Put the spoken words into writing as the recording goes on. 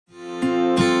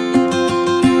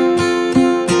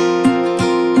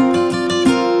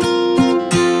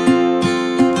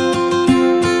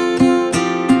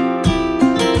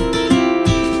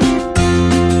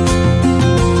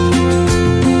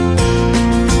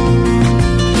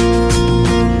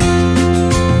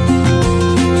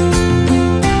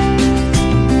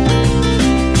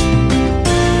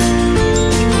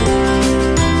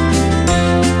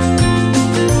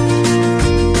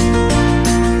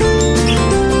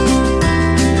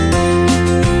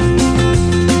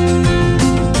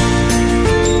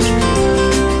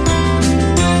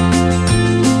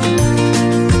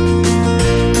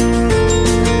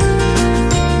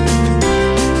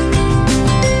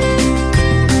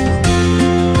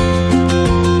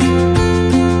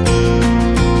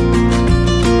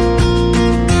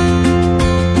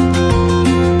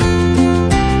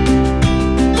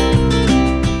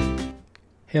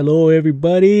Hello,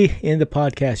 everybody in the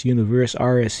podcast universe.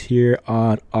 RS here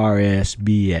on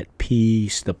RSB at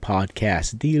Peace, the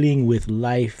podcast dealing with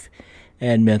life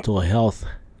and mental health.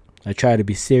 I try to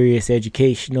be serious,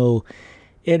 educational,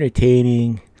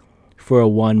 entertaining for a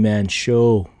one-man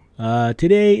show.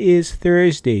 Today is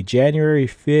Thursday, January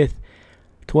 5th,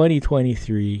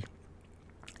 2023,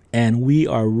 and we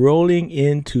are rolling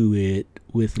into it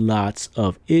with lots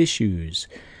of issues.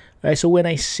 All right, so when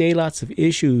I say lots of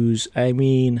issues, I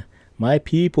mean my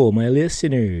people, my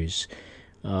listeners,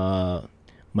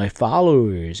 my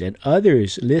followers, and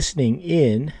others listening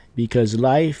in, because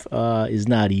life is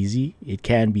not easy. It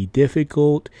can be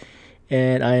difficult,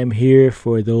 and I am here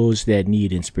for those that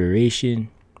need inspiration.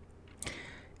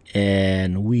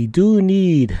 And we do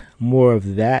need more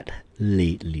of that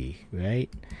lately,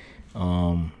 right?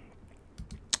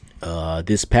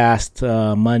 This past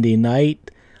Monday night,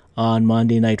 on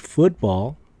Monday Night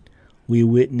Football, we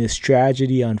witnessed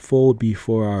tragedy unfold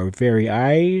before our very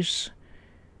eyes,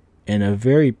 and a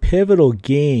very pivotal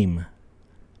game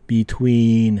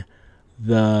between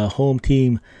the home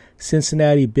team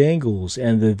Cincinnati Bengals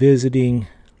and the visiting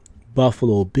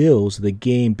Buffalo Bills. The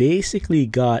game basically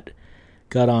got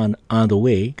on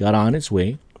its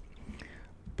way.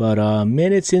 But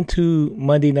minutes into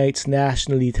Monday night's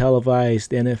nationally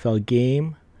televised NFL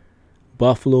game,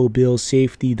 Buffalo Bills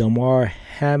safety Damar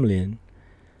Hamlin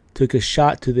took a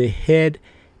shot to the head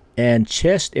and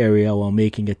chest area while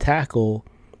making a tackle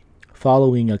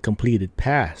following a completed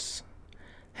pass.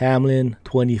 Hamlin,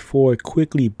 24,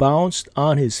 quickly bounced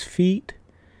on his feet,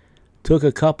 took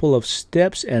a couple of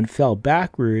steps and fell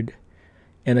backward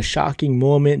in a shocking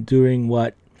moment during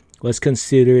what was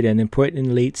considered an important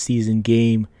late-season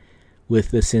game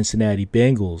with the Cincinnati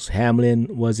Bengals. Hamlin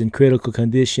was in critical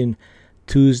condition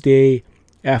Tuesday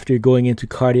after going into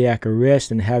cardiac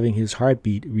arrest and having his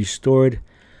heartbeat restored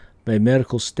by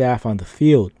medical staff on the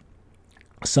field.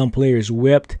 Some players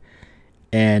wept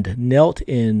and knelt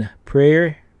in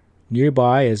prayer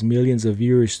nearby as millions of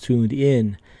viewers tuned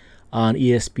in on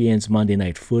ESPN's Monday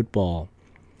Night Football.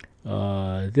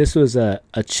 This was a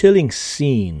chilling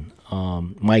scene.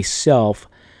 Myself,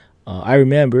 I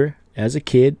remember as a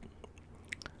kid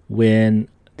when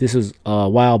this was a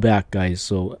while back, guys.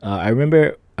 So I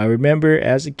remember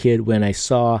as a kid when I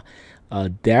saw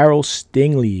Darryl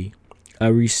Stingley,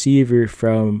 a receiver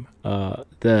from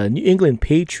the New England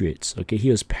Patriots. Okay, he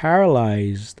was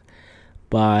paralyzed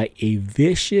by a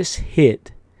vicious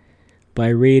hit by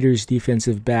Raiders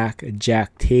defensive back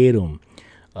Jack Tatum.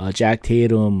 Jack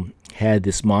Tatum had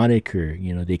this moniker,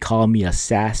 they call me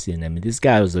Assassin. I mean, this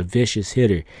guy was a vicious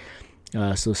hitter.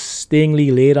 So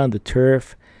Stingley laid on the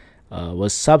turf,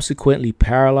 was subsequently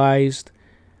paralyzed.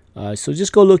 So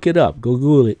just go look it up. Go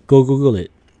Google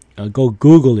it.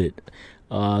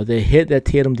 The hit that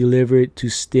Tatum delivered to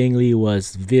Stingley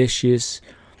was vicious.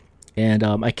 And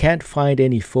I can't find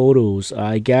any photos.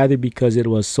 I gather because it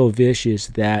was so vicious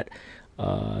that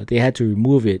they had to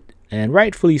remove it. And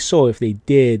rightfully so if they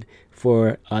did,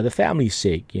 for the family's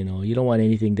sake. You don't want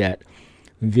anything that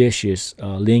vicious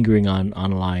lingering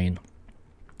online.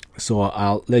 So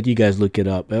I'll let you guys look it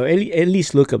up. Or at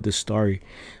least look up the story.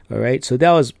 All right. So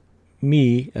that was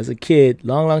me as a kid,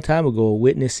 long time ago,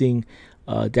 witnessing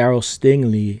Darryl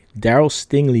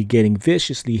Stingley getting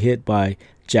viciously hit by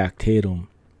Jack Tatum.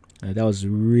 That was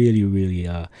really, really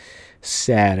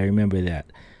sad. I remember that.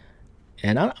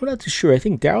 And I'm not too sure. I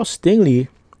think Darryl Stingley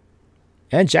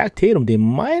and Jack Tatum, they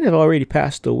might have already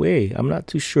passed away. I'm not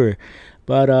too sure.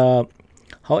 But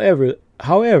however,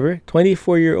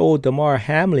 24-year-old Damar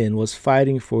Hamlin was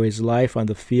fighting for his life on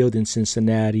the field in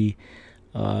Cincinnati.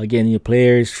 Again,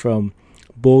 players from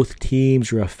both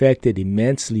teams were affected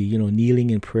immensely, kneeling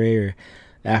in prayer.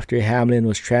 After Hamlin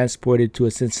was transported to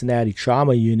a Cincinnati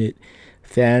trauma unit,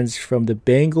 fans from the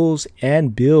Bengals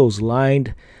and Bills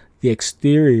lined the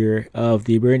exterior of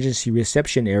the emergency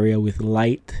reception area with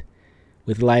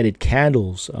lighted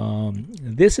candles.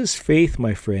 This is faith,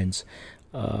 my friends.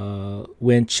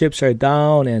 When chips are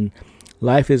down and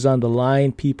life is on the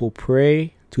line, people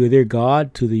pray to their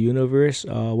God, to the universe,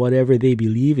 whatever they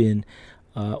believe in,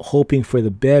 hoping for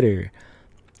the better.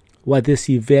 What this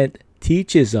event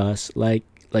teaches us, like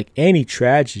any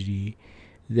tragedy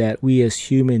that we as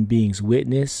human beings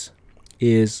witness,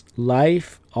 is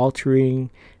life altering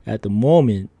at the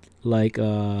moment, like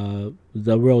the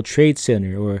World Trade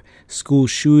Center or school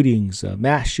shootings,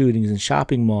 mass shootings in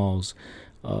shopping malls.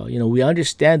 We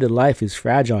understand that life is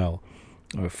fragile,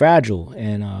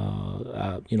 and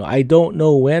I don't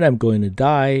know when I'm going to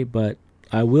die, but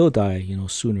I will die,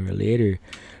 sooner or later.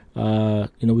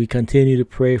 We continue to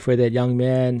pray for that young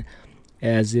man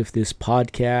as of this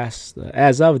podcast,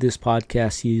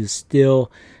 he's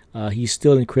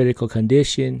still in critical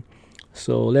condition.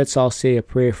 So let's all say a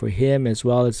prayer for him as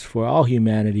well as for all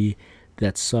humanity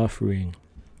that's suffering.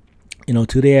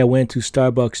 Today I went to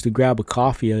Starbucks to grab a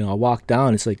coffee. I walked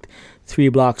down. It's like 3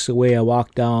 blocks away. I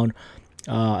walked down.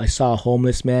 I saw a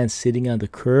homeless man sitting on the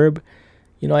curb.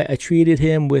 I treated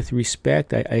him with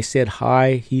respect. I said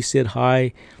hi. He said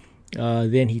hi.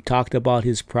 Then he talked about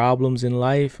his problems in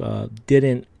life.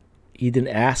 He didn't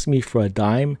ask me for a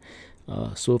dime.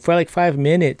 So for like 5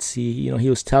 minutes, he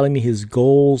was telling me his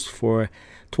goals for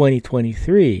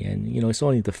 2023, and it's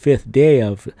only the 5th day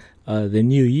of the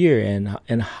new year,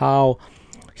 and how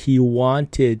he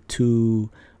wanted to,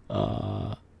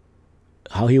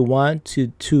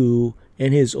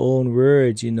 in his own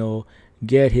words,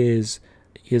 get his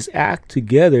act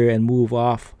together and move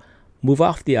off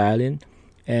the island,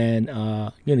 and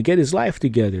get his life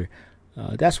together.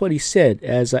 That's what he said.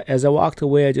 As I walked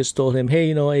away, I just told him,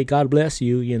 hey, God bless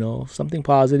you, something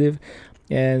positive.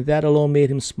 And that alone made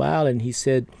him smile. And he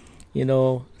said,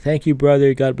 thank you,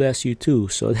 brother. God bless you too.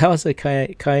 So that was a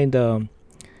kind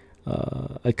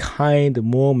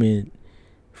moment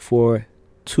for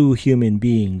two human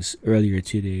beings earlier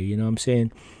today. You know what I'm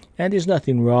saying? And there's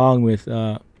nothing wrong with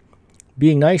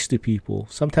being nice to people.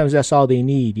 Sometimes that's all they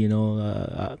need,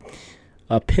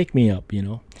 pick me up,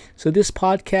 So this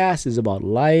podcast is about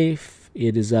life.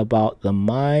 It is about the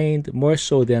mind more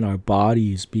so than our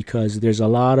bodies, because there's a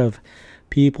lot of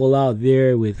people out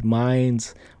there with their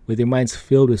minds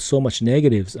filled with so much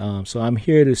negatives. So I'm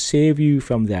here to save you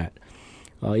from that.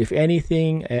 If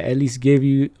anything, at least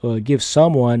give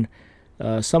someone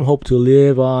some hope to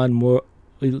live on one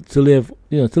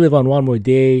more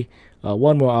day,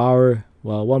 one more hour,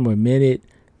 one more minute,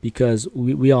 because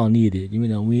we all need it.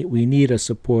 We need a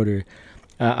supporter.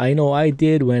 I know I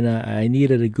did when I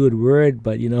needed a good word,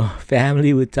 but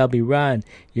family would tell me, Ron,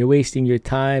 you're wasting your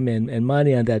time and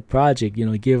money on that project.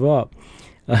 Give up.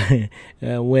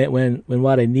 When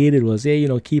what I needed was, hey,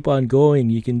 keep on going,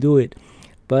 you can do it.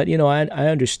 But I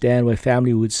understand why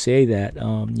family would say that.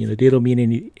 They don't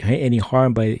mean any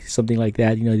harm by something like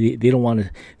that. They don't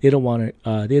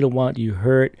want you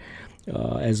hurt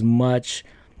as much.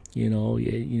 They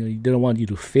don't want you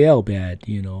to fail bad.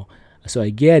 So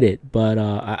I get it, but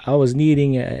I was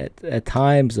needing at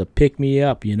times a pick me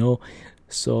up.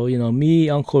 So me,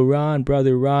 Uncle Ron,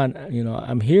 Brother Ron,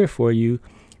 I'm here for you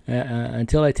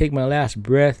until I take my last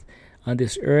breath on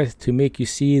this earth, to make you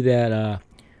see that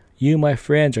you, my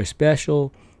friends, are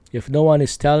special. If no one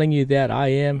is telling you that, I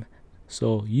am.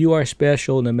 So you are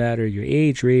special, no matter your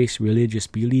age, race, religious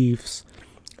beliefs,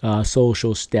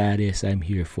 social status. I'm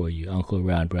here for you, Uncle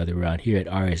Ron, Brother Ron, here at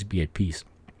RSB at Peace.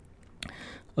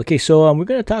 Okay, so we're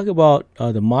going to talk about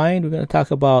the mind. We're going to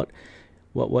talk about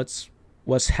what's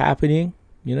happening,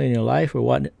 in your life or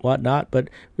whatnot. But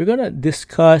we're going to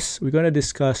discuss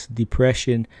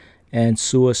depression and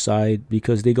suicide,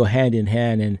 because they go hand in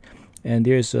hand, and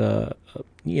there's a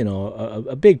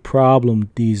big problem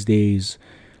these days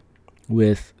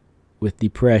with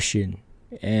depression.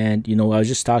 And I was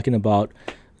just talking about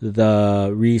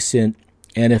the recent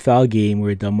NFL game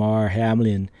where Damar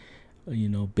Hamlin,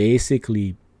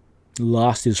 basically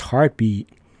lost his heartbeat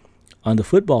on the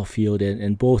football field,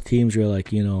 and both teams were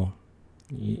like,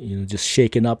 just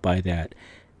shaken up by that.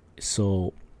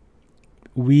 So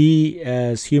we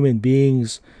as human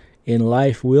beings in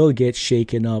life will get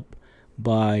shaken up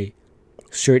by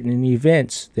certain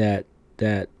events that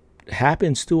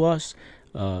happens to us.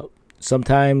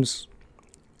 Sometimes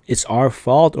it's our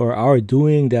fault or our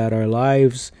doing that our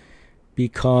lives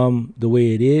become the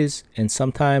way it is, and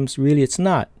sometimes really it's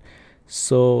not.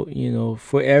 So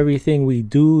for everything we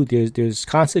do, there's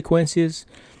consequences.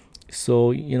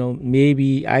 So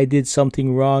maybe I did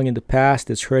something wrong in the past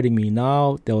that's hurting me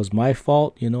now. That was my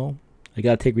fault. I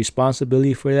gotta take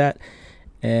responsibility for that.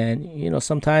 And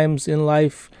sometimes in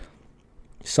life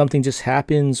something just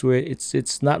happens where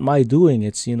it's not my doing.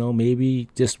 It's maybe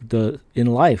just in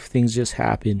life things just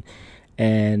happen,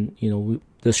 and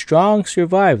the strong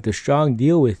survive, the strong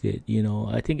deal with it.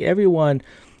 I think everyone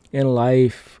in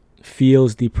life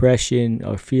feels depression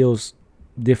or feels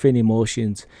different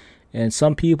emotions, and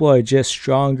some people are just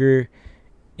stronger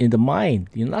in the mind,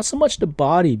 not so much the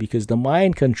body, because the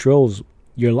mind controls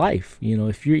your life.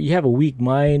 If you have a weak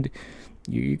mind,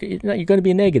 you're going to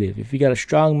be negative. If you got a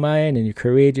strong mind and you're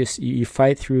courageous, you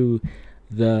fight through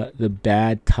the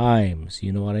bad times.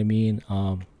 You know what I mean?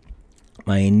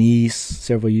 My niece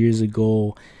several years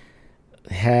ago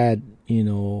had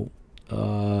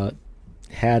a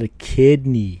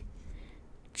kidney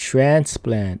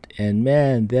transplant, and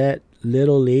man, that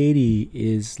little lady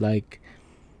is like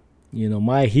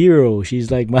my hero.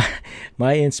 She's like my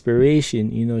my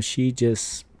inspiration. She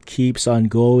just keeps on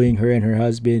going. Her and her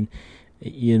husband,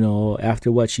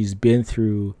 after what she's been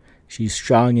through, she's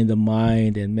strong in the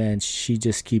mind, and man, she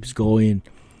just keeps going.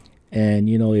 And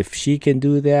if she can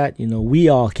do that, we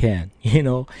all can.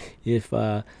 If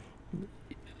I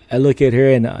look at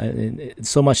her, and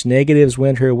so much negatives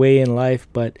went her way in life,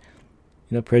 but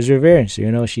perseverance.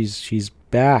 She's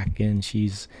back, and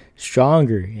she's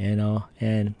stronger.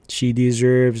 And she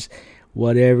deserves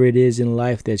whatever it is in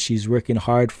life that she's working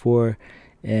hard for.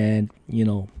 And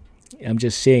I'm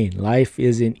just saying, life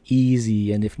isn't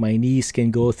easy. And if my niece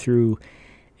can go through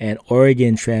an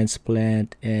organ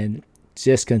transplant and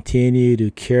just continue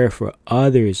to care for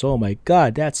others, oh my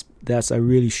God, that's a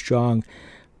really strong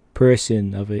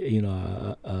person, of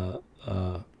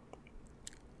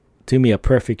to me, a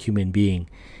perfect human being,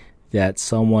 that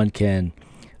someone can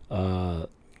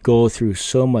go through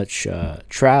so much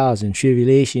trials and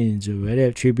tribulations, or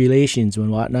whatever, tribulations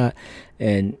and whatnot,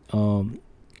 and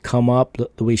come up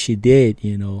the way she did.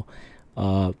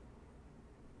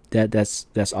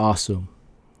 That's awesome,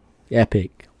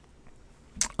 epic.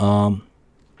 So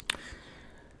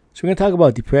we're going to talk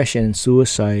about depression and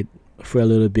suicide for a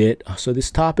little bit. So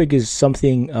this topic is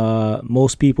something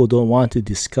most people don't want to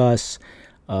discuss.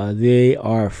 They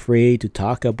are afraid to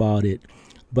talk about it.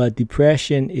 But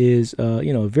depression is, a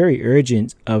very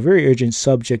urgent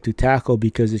subject to tackle,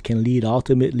 because it can lead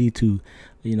ultimately to,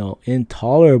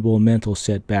 intolerable mental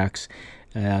setbacks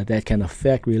that can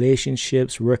affect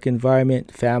relationships, work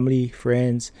environment, family,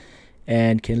 friends,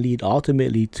 and can lead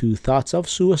ultimately to thoughts of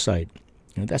suicide.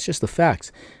 That's just the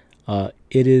facts. That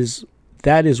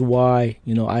is why,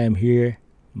 I am here,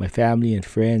 my family and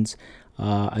friends.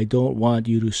 I don't want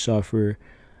you to suffer.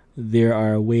 There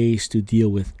are ways to deal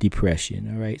with depression.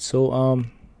 All right. So,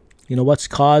 what's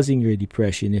causing your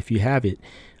depression if you have it?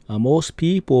 Most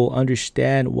people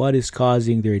understand what is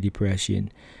causing their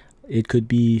depression. It could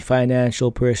be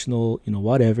financial, personal,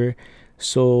 whatever.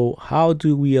 So how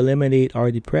do we eliminate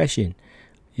our depression?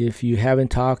 If you haven't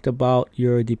talked about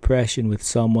your depression with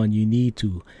someone, you need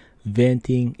to.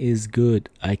 Venting is good.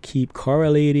 I keep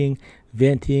correlating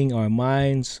venting our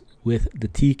minds with the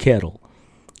tea kettle.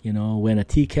 When a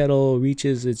tea kettle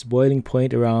reaches its boiling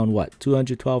point around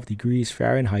 212 degrees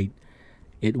Fahrenheit,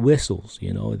 it whistles.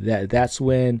 That's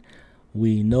when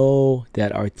we know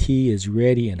that our tea is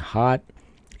ready and hot.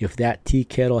 If that tea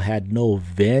kettle had no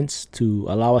vents to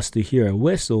allow us to hear a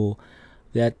whistle,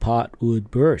 that pot would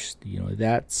burst.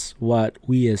 That's what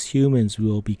we as humans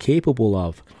will be capable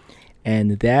of.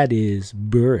 And that is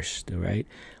burst, right?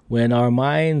 When our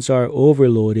minds are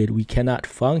overloaded, we cannot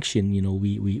function.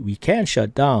 We can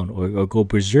shut down or go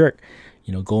berserk,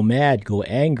 go mad, go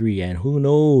angry, and who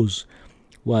knows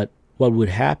what would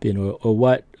happen, or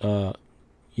what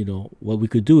what we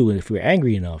could do if we're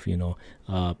angry enough.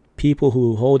 People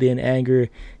who hold in anger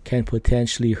can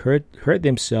potentially hurt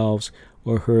themselves,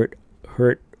 or hurt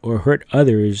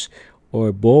others,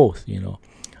 or both.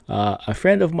 A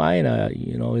friend of mine,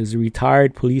 is a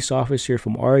retired police officer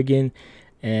from Oregon,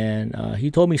 and he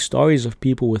told me stories of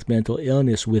people with mental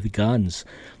illness with guns.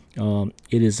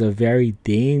 It is a very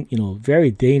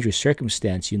dangerous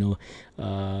circumstance.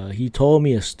 He told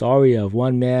me a story of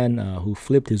one man who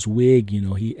flipped his wig,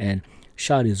 and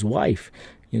shot his wife.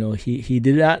 He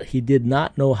did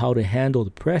not know how to handle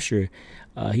the pressure.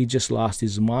 He just lost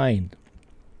his mind.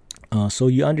 So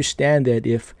you understand that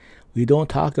if we don't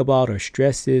talk about our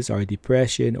stresses, our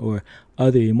depression, or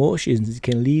other emotions, it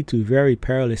can lead to very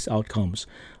perilous outcomes.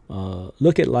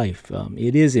 Look at life.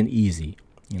 It isn't easy.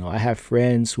 I have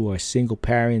friends who are single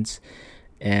parents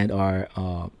and are,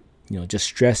 just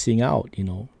stressing out.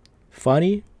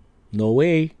 Funny? No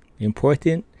way.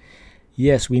 Important?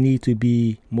 Yes, we need to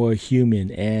be more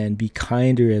human and be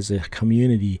kinder as a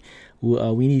community.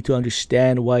 We need to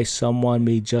understand why someone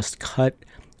may just cut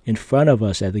in front of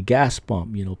us at the gas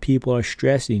pump. People are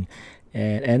stressing,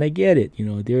 and I get it.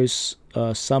 There's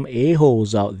some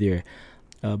a-holes out there,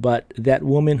 but that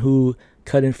woman who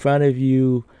cut in front of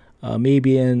you may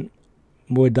be in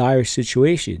more dire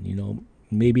situation.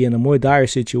 Maybe in a more dire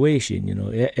situation.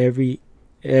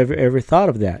 Ever thought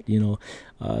of that?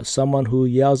 Someone who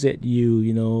yells at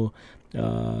you,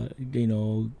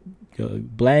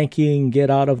 blanking, get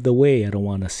out of the way. I don't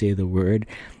want to say the word.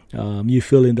 You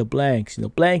fill in the blanks.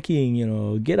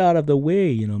 Blanking. Get out of the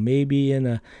way. Maybe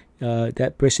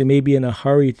that person may be in a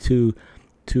hurry to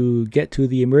get to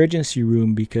the emergency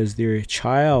room because their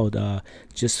child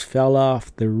just fell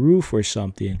off the roof or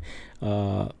something,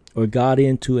 or got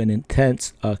into an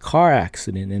intense car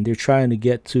accident, and they're trying to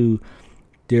get to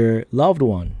their loved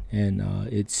one, and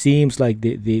it seems like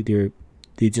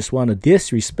they they just want to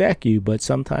disrespect you. But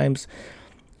sometimes,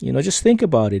 just think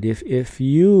about it. If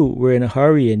you were in a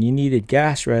hurry and you needed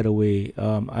gas right away,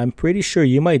 I'm pretty sure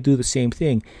you might do the same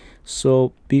thing.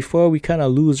 So before we kind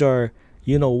of lose our,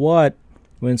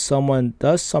 when someone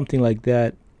does something like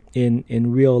that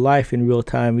in real life, in real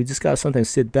time, we just got to sometimes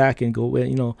sit back and go,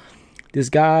 well, this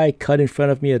guy cut in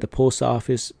front of me at the post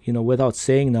office, without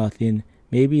saying nothing.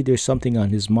 Maybe there's something on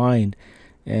his mind.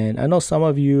 And I know some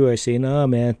of you are saying, oh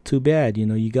man, too bad,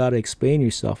 you got to explain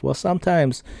yourself. Well,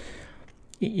 sometimes,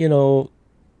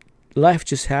 life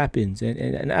just happens.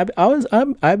 And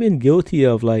I've been guilty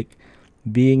of like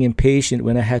being impatient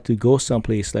when I had to go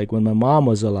someplace, like when my mom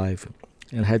was alive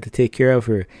and I had to take care of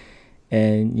her.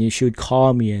 And she would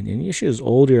call me, and she was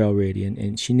older already,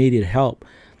 and she needed help.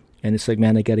 And it's like,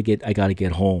 man, I gotta get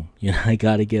home. I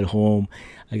gotta get home.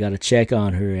 I gotta check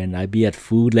on her, and I'd be at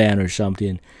Foodland or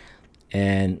something,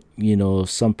 and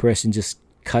some person just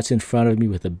cuts in front of me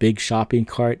with a big shopping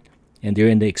cart, and they're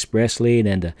in the express lane,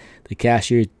 and the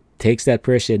cashier takes that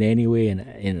person anyway,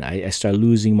 and I start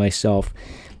losing myself.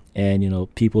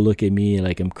 And people look at me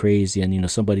like I'm crazy, and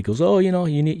somebody goes, oh,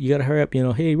 you gotta hurry up,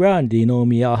 hey Ron, do you know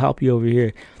me? I'll help you over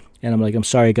here. And I'm like, I'm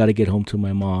sorry, I gotta get home to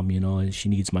my mom, and she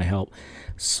needs my help.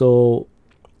 So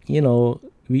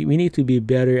we need to be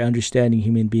better understanding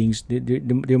human beings.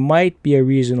 There might be a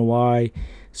reason why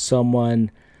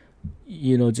someone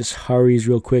just hurries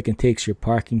real quick and takes your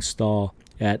parking stall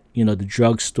at the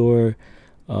drugstore.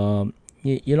 You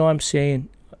know what I'm saying?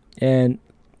 And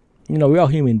we're all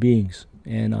human beings.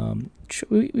 And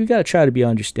we got to try to be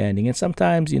understanding. And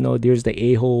sometimes, there's the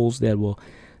a-holes that will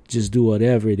just do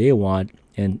whatever they want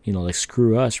and, like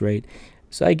screw us, right?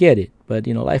 So I get it. But,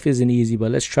 life isn't easy.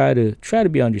 But let's try to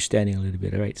be understanding a little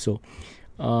bit, all right? So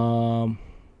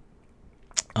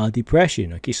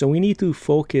depression, okay? So we need to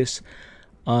focus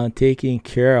on taking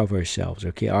care of ourselves,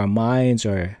 okay? Our minds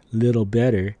are a little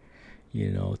better,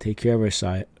 take care of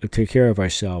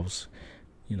ourselves,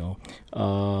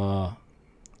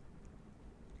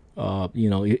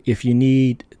 if you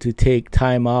need to take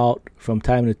time out from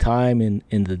time to time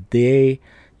in the day,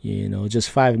 just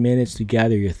 5 minutes to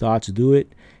gather your thoughts, do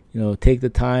it. Take the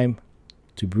time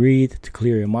to breathe, to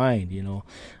clear your mind.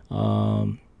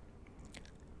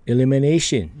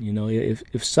 Elimination.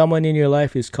 If someone in your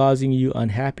life is causing you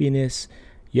unhappiness,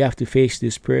 you have to face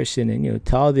this person and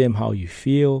tell them how you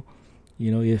feel.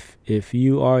 If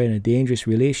you are in a dangerous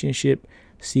relationship,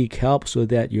 seek help so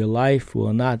that your life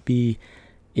will not be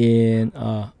in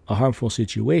a harmful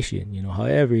situation.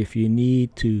 However, if you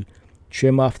need to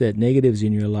trim off that negatives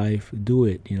in your life, do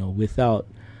it,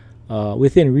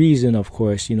 within reason, of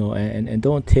course, and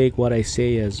don't take what I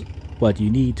say as what you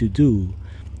need to do.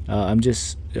 I'm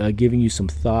just giving you some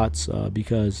thoughts,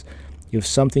 because if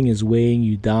something is weighing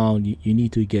you down, you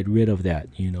need to get rid of that,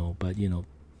 but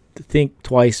think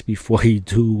twice before you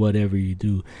do whatever you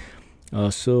do.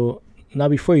 So now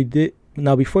before you do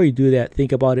that,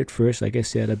 think about it first, like I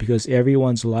said, because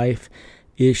everyone's life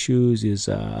issues is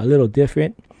a little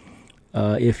different.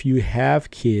 If you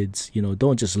have kids,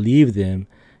 don't just leave them.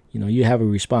 You have a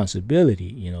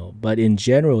responsibility, but in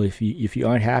general, if you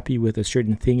aren't happy with a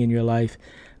certain thing in your life,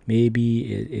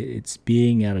 maybe it's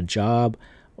being at a job,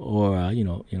 or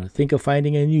think of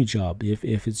finding a new job.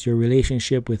 If it's your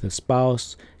relationship with a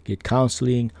spouse, get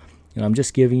counseling. I'm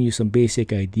just giving you some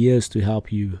basic ideas to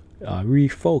help you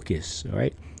refocus. All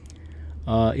right.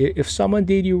 If someone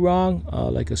did you wrong,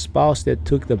 like a spouse that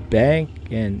took the bank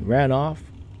and ran off,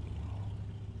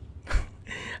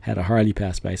 had a Harley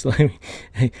pass by. So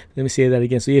let me say that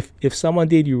again. So if someone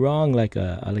did you wrong, like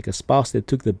a spouse that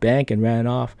took the bank and ran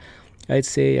off, I'd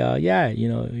say,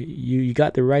 you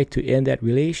got the right to end that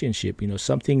relationship.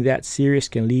 Something that serious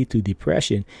can lead to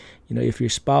depression. If your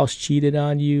spouse cheated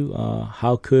on you,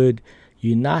 how could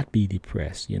you not be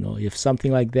depressed? If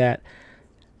something like that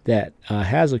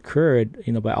has occurred,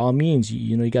 by all means,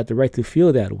 you got the right to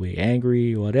feel that way,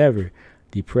 angry, whatever,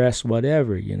 depressed,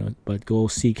 whatever, but go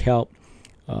seek help,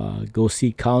 go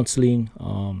seek counseling,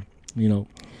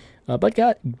 but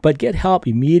get help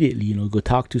immediately. Go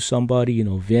talk to somebody.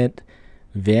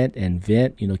 Vent.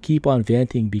 Keep on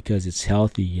venting because it's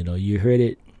healthy. You heard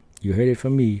it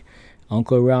from me,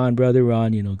 Uncle Ron, Brother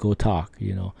Ron. Go talk.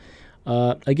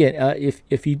 Again,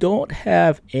 if you don't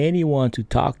have anyone to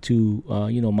talk to,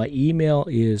 my email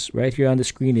is right here on the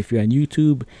screen. If you're on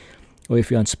YouTube or if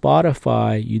you're on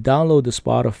Spotify, you download the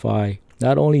Spotify.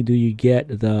 Not only do you get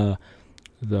the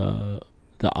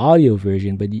audio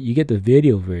version, but you get the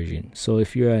video version. So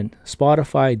if you're on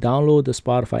Spotify, download the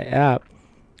Spotify app.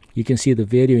 You can see the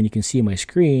video and you can see my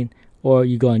screen. Or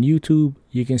you go on YouTube,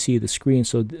 you can see the screen.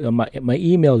 So my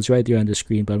email is right there on the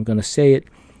screen, but I'm going to say it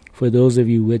for those of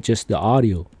you with just the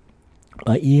audio.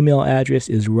 My email address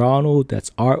is Ronald, that's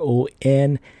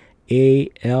RONALD,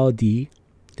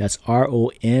 that's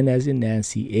RON as in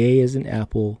Nancy, A as in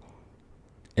Apple,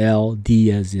 LD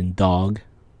as in dog,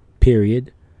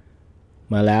 period.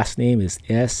 My last name is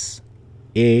S,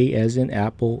 A as in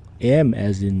Apple, M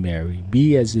as in Mary,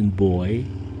 B as in boy,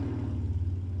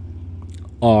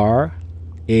 R,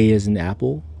 A as in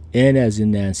Apple, N as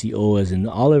in Nancy, O as in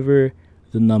Oliver,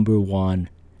 the number 1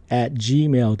 at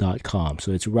gmail.com.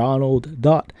 So it's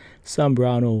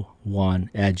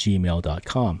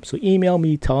ronald.sombrano1@gmail.com. So email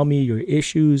me, tell me your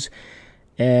issues,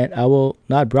 and I will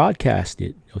not broadcast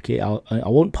it. Okay, I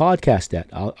won't podcast that.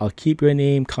 I'll keep your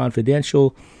name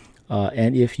confidential,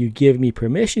 and if you give me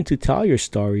permission to tell your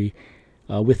story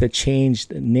with a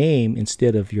changed name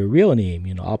instead of your real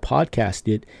name, I'll podcast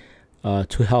it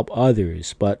to help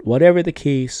others. But whatever the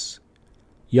case,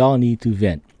 y'all need to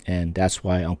vent. And that's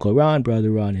why Uncle Ron, Brother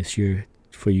Ron is here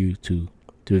for you to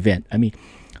vent. I mean,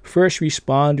 first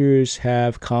responders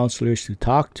have counselors to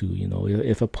talk to.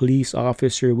 If a police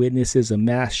officer witnesses a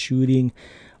mass shooting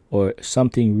or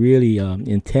something really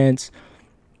intense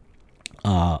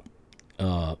and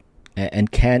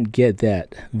can't get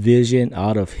that vision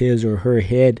out of his or her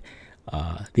head,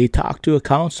 they talk to a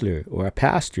counselor or a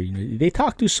pastor. They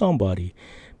talk to somebody,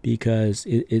 because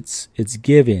it's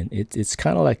given. It's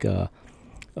kind of like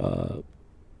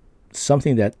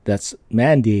something that's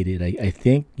mandated. I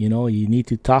think you need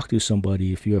to talk to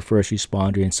somebody if you're a first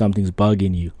responder and something's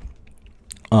bugging you.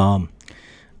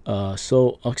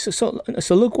 So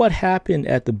look what happened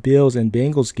at the Bills and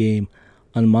Bengals game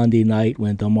on Monday night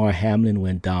when Damar Hamlin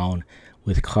went down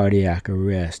with cardiac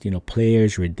arrest.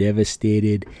 Players were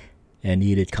devastated and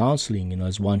needed counseling.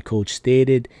 As one coach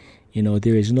stated,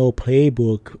 there is no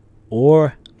playbook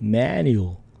or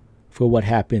manual for what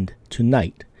happened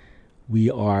tonight. We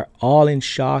are all in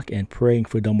shock and praying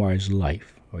for Damar's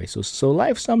life. All right, so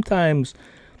life sometimes,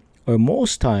 or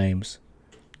most times,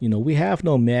 we have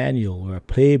no manual or a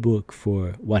playbook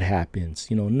for what happens.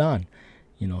 None.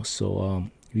 So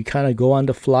we kind of go on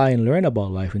the fly and learn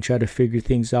about life and try to figure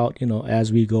things out,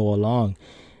 as we go along.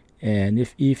 And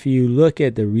if you look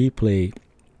at the replay,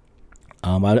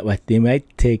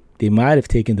 they might have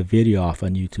taken the video off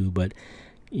on YouTube, but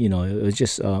it was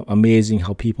just amazing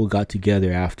how people got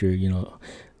together after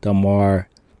Damar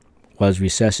was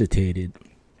resuscitated.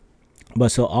 But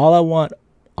so I want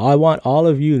all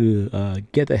of you to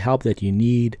get the help that you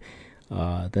need.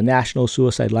 The National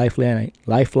Suicide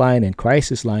Lifeline and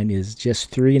Crisis Line is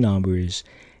just 3 numbers.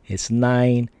 It's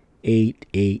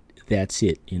 988. That's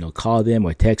it. Call them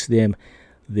or text them.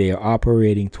 They are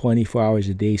operating 24 hours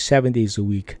a day, 7 days a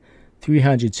week,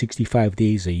 365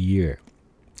 days a year.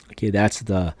 Okay, that's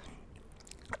the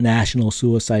National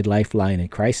Suicide Lifeline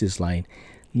and Crisis Line,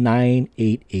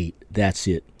 988. That's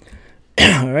it.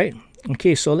 All right.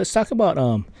 Okay, so let's talk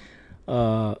about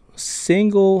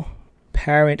single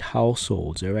parent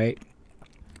households. All right.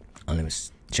 Let me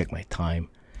check my time.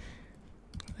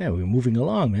 Yeah, we're moving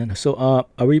along, man. So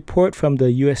a report from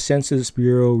the U.S. Census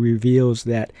Bureau reveals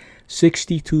that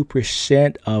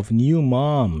 62% of new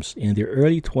moms in their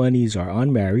early 20s are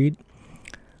unmarried.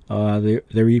 The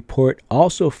report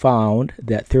also found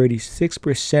that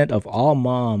 36% of all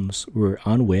moms were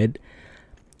unwed.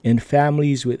 In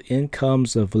families with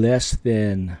incomes of less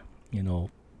than,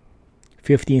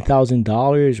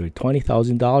 $15,000 or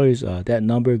 $20,000, that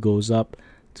number goes up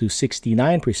to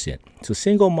 69%. So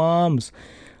single moms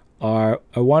are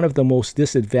one of the most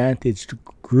disadvantaged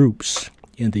groups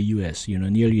in the U.S.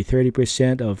 Nearly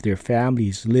 30% of their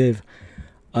families live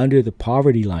under the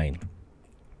poverty line.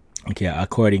 Okay,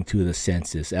 according to the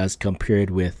census, as compared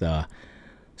with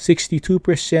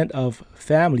 62% of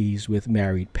families with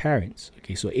married parents.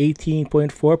 Okay, so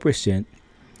 18.4%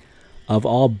 of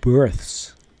all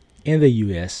births in the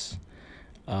U.S.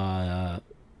 Were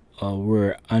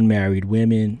unmarried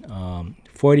women.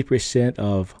 40%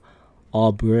 of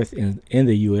all birth in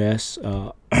the U.S.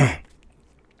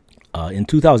 In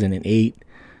 2008,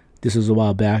 this was a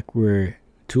while back, were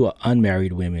to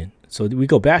unmarried women. So we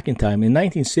go back in time. In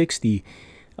 1960,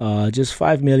 just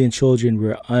 5 million children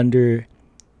were under.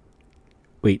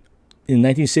 In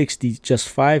 1960, just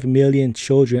 5 million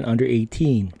children under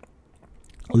 18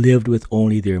 lived with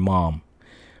only their mom.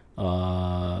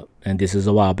 And this is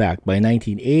a while back. By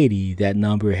 1980, that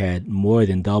number had more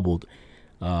than doubled.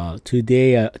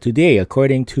 Today,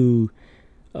 according to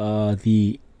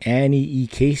the Annie E.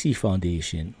 Casey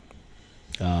Foundation,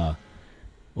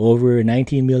 over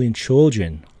 19 million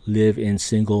children live in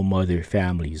single mother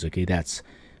families. Okay, that's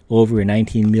over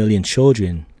 19 million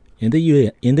children in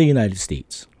the United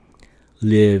States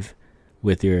live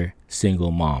with their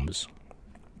single moms.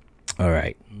 All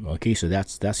right. Okay, so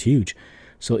that's huge.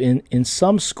 So in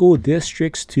some school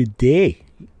districts today,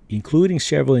 including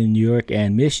several in New York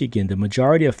and Michigan, the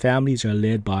majority of families are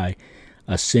led by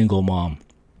a single mom,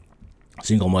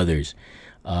 single mothers.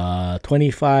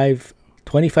 25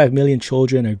 million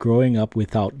children are growing up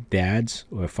without dads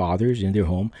or fathers in their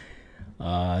home.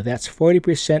 That's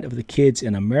 40% of the kids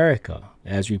in America,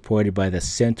 as reported by the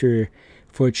Center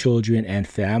for Children and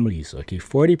Families. Okay,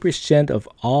 40% of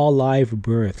all live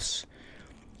births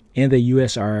in the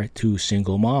U.S. are to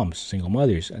single moms, single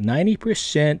mothers.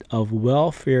 90% of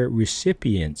welfare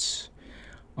recipients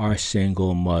are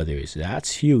single mothers.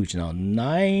 That's huge. Now,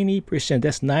 90%,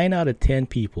 that's 9 out of 10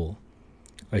 people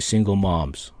are single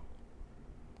moms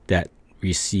that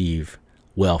receive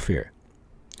welfare.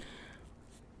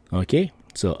 Okay,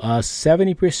 so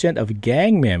 70% of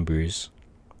gang members,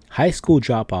 high school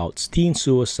dropouts, teen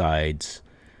suicides,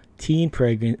 teen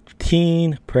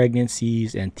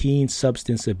pregnancies, and teen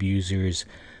substance abusers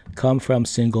come from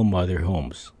single mother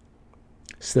homes.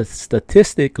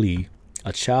 Statistically,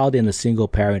 a child in a single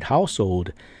parent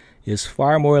household is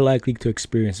far more likely to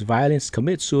experience violence,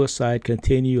 commit suicide,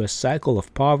 continue a cycle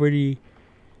of poverty,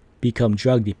 become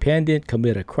drug dependent,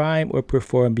 commit a crime, or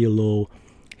perform below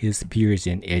his peers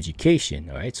in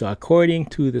education. All right. So according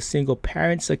to the Single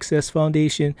Parent Success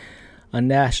Foundation, a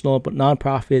national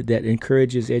nonprofit that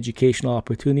encourages educational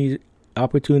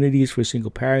opportunities for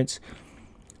single parents,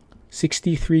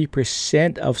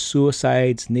 63% of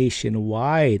suicides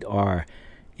nationwide are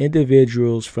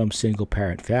individuals from single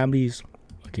parent families.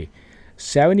 Okay.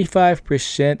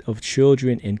 75% of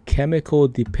children in chemical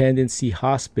dependency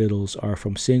hospitals are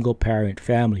from single parent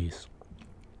families.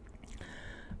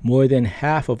 More than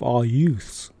half of all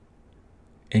youths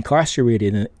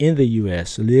incarcerated in the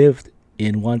U.S. lived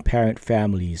in one-parent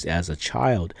families as a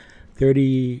child.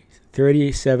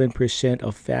 37%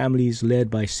 of families led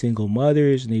by single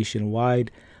mothers nationwide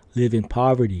live in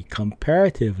poverty.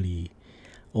 Comparatively,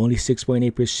 only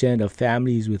 6.8% of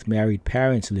families with married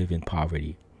parents live in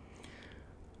poverty.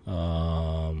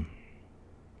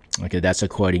 Okay, that's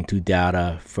according to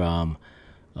data from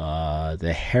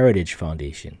the Heritage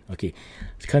Foundation. Okay,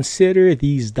 consider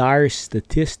these dire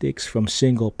statistics from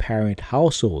single-parent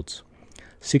households.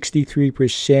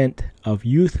 63% of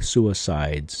youth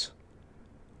suicides.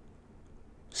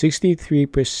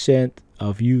 63%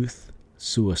 of youth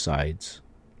suicides.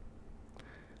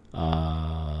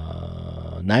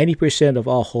 90% of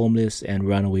all homeless and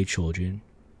runaway children.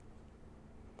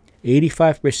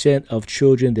 85% of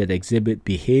children that exhibit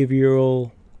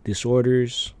behavioral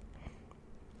disorders.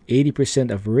 80%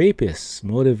 of rapists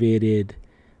motivated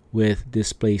with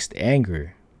displaced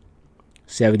anger.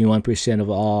 71% of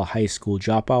all high school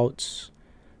dropouts.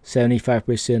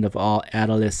 75% of all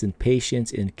adolescent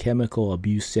patients in chemical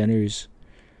abuse centers.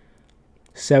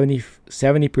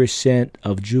 70%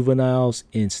 of juveniles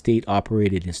in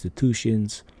state-operated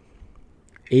institutions.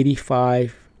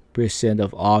 85%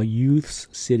 of all youths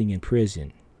sitting in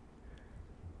prison.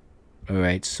 All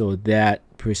right, so that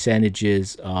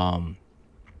percentages, our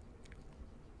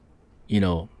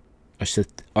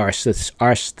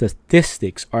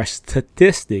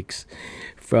statistics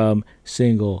from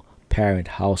single parent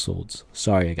households.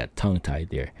 Sorry, I got tongue tied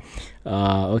there.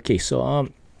 Okay, so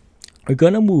we're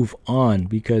gonna move on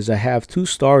because I have two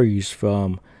stories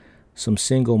from some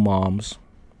single moms,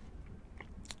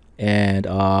 and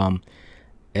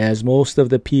as most of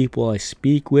the people I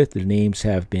speak with, their names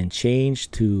have been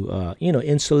changed to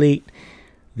insulate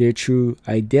their true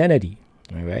identity.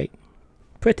 All right,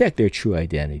 protect their true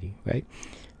identity. Right.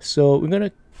 So we're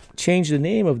gonna change the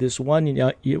name of this one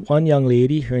young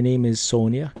lady. Her name is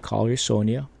Sonia. Call her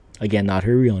Sonia. Again, not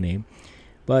her real name,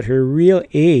 but her real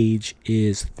age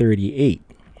is 38.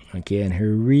 Okay, and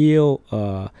her real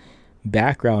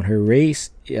background, her race,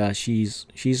 she's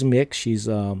mixed. She's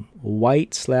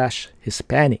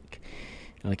white/Hispanic.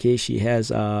 Okay, she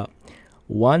has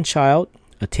one child,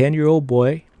 a 10-year-old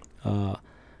boy.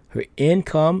 Her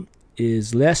income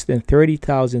is less than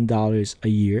 $30,000 a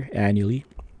year annually.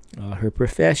 Her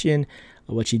profession,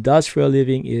 what she does for a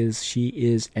living, is she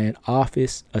is an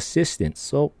office assistant.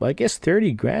 So I guess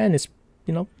 30 grand is,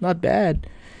 not bad.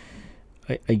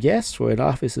 I guess for an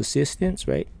office assistant,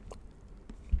 right?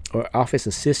 Or office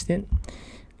assistant.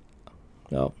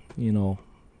 Well,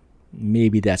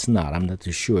 maybe that's not. I'm not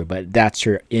too sure, but that's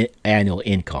her annual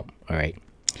income. All right.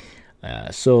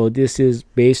 So this is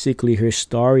basically her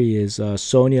story. Is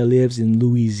Sonia lives in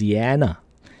Louisiana,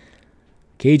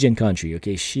 Cajun country.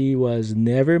 Okay, she was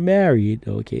never married.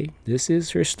 Okay, this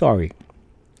is her story.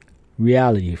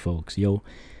 Reality, folks.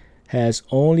 Has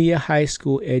only a high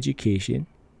school education.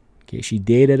 Okay, she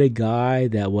dated a guy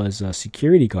that was a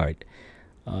security guard.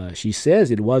 She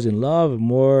says it wasn't love,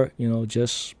 more,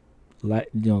 just like,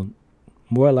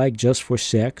 more like just for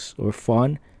sex or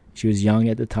fun. She was young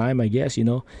at the time, I guess. She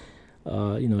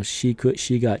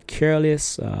got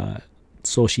careless,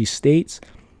 so she states,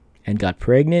 and got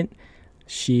pregnant.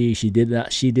 She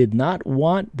did not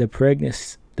want the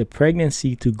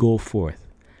pregnancy to go forth,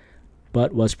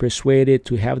 but was persuaded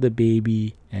to have the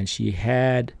baby, and she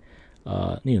had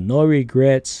no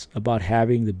regrets about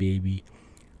having the baby,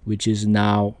 which is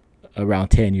now around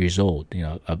 10 years old,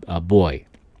 a boy.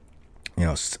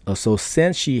 So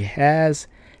since she has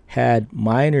had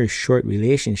minor short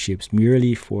relationships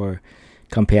merely for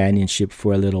companionship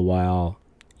for a little while,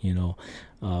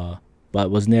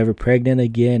 but was never pregnant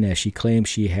again, as she claims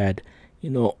she had,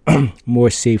 more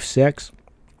safe sex,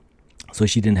 so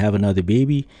she didn't have another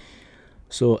baby.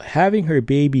 So having her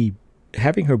baby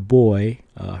boy,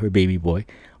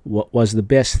 was the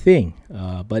best thing,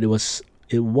 but it was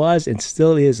and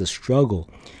still is a struggle.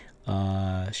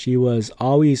 She was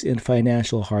always in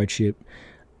financial hardship,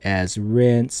 as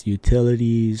rents,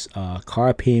 utilities,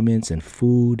 car payments, and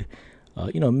food,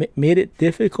 made it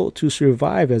difficult to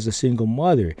survive as a single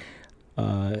mother.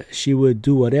 She would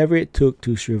do whatever it took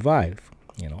to survive.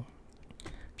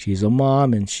 She's a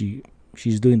mom, and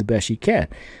she's doing the best she can.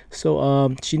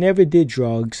 So she never did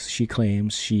drugs. She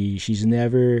claims she's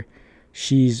very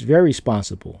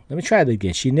responsible. Let me try that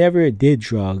again. She never did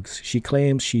drugs. She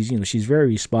claims she's very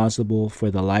responsible for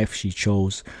the life she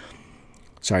chose.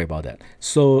 Sorry about that.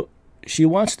 So she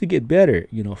wants to get better,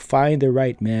 find the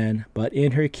right man, but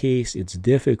in her case, it's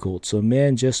difficult. So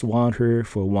men just want her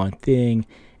for one thing,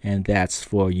 and that's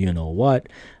for what.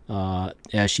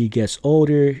 As she gets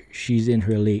older, she's in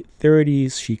her late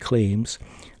 30s. She claims,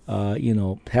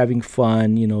 having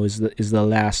fun, is the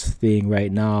last thing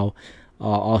right now.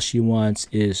 All she wants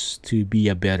is to be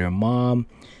a better mom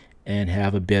and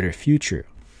have a better future.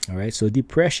 All right. So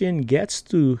depression gets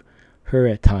to her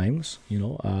at times,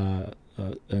 and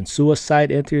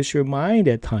suicide enters her mind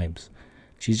at times.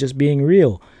 She's just being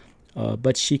real.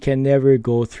 But she can never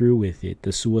go through with it,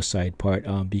 the suicide part,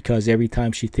 because every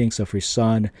time she thinks of her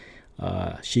son,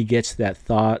 she gets that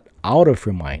thought out of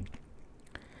her mind.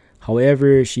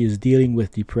 However, she is dealing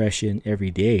with depression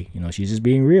every day. She's just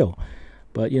being real.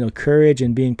 But, courage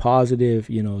and being positive,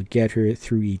 get her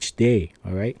through each day.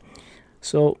 All right.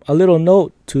 So a little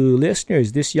note to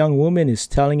listeners, this young woman is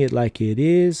telling it like it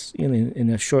is, in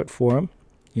a short form.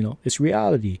 It's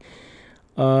reality.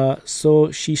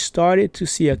 So she started to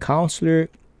see a counselor,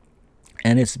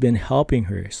 and it's been helping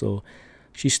her. So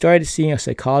she started seeing a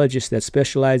psychologist that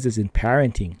specializes in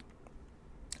parenting.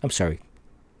 I'm sorry.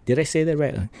 Did I say that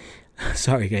right?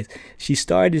 Sorry, guys. She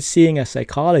started seeing a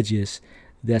psychologist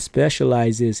that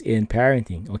specializes in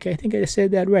parenting. Okay, I think I said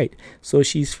that right. So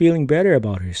she's feeling better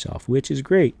about herself, which is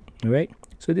great. All right.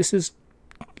 So this is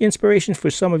inspiration for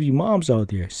some of you moms out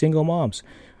there, single moms,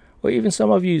 or even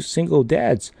some of you single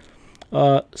dads.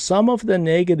 Some of the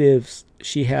negatives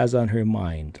she has on her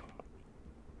mind.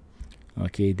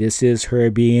 Okay, this is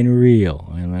her being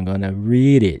real, and I'm going to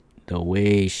read it the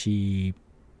way she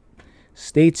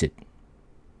states it.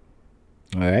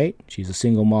 All right, she's a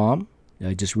single mom.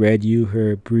 I just read you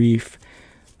her brief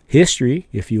history,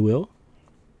 if you will.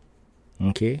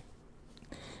 Okay.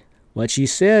 What she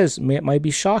says might be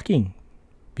shocking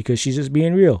because she's just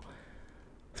being real.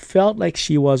 Felt like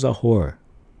she was a whore.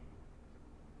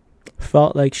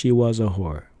 Felt like she was a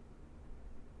whore.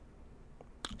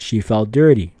 She felt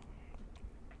dirty.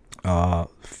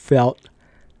 Felt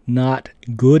not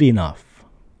good enough.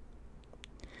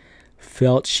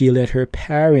 Felt she let her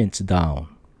parents down.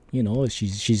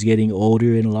 She's getting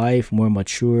older in life, more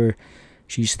mature.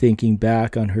 She's thinking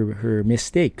back on her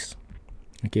mistakes.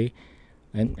 Okay?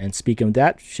 And speaking of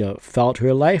that, she felt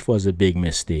her life was a big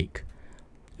mistake.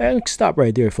 And stop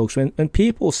right there, folks. When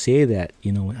people say that,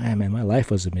 man, my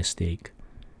life was a mistake.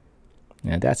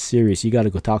 Yeah, that's serious. You got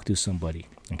to go talk to somebody.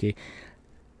 Okay?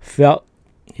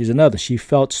 Here's another. She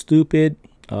felt stupid,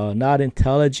 not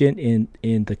intelligent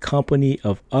in the company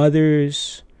of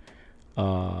others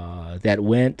that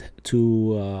went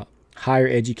to higher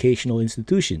educational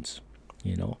institutions.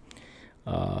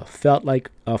 Felt like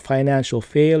a financial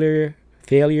failure,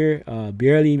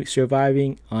 barely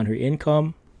surviving on her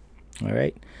income. All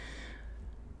right.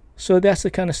 So that's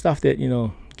the kind of stuff that,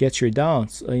 gets her down,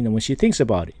 when she thinks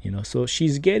about it, So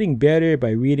she's getting better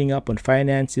by reading up on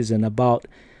finances and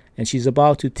she's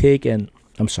about to take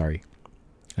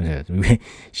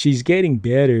she's getting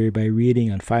better by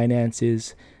reading on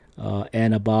finances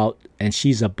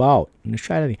she's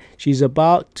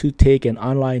about to take an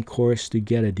online course to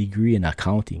get a degree in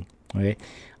accounting. All right.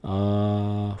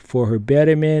 For her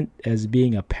betterment as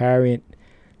being a parent,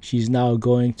 she's now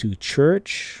going to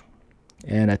church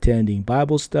and attending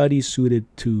Bible studies suited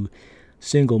to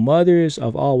single mothers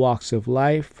of all walks of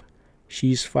life.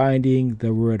 She's finding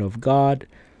the Word of God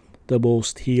the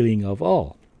most healing of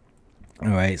all. All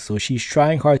right, so she's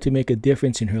trying hard to make a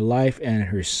difference in her life and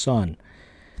her son,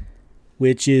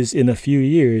 which is in a few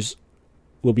years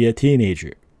will be a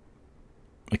teenager.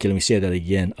 Okay, let me say that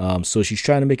again. So she's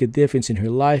trying to make a difference in her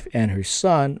life and her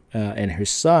son,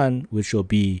 which will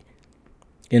be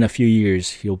in a few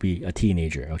years, he'll be a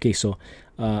teenager. Okay, so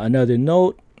another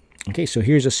note. Okay, so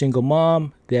here's a single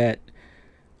mom that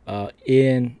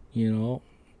in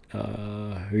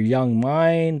her young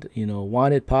mind,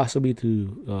 wanted possibly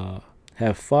to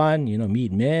have fun,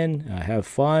 meet men, have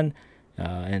fun,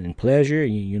 and pleasure.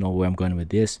 You know where I'm going with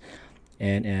this,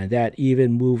 and that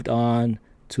even moved on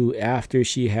to after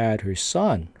she had her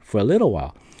son for a little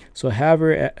while. So,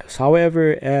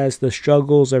 however, as the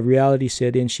struggles of reality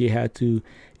set in, she had to,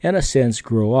 in a sense,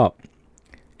 grow up,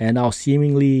 and now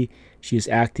seemingly she's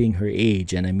acting her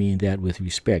age, and I mean that with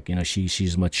respect.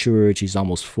 She's matured. She's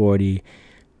almost 40.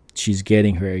 She's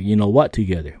getting her,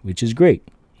 together, which is great.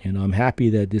 I'm happy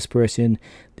that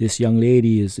this young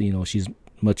lady is, she's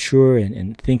mature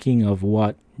and thinking of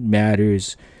what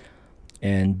matters,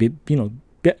 and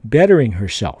bettering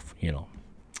herself.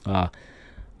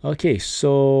 Okay,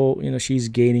 so she's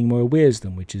gaining more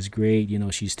wisdom, which is great.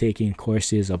 She's taking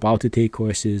courses, about to take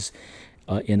courses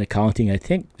in accounting. I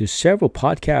think there's several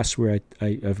podcasts where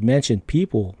I've mentioned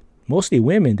people, mostly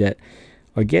women, that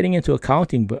are getting into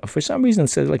accounting, but for some reason it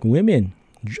says like women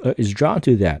is drawn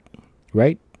to that,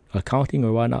 right? Accounting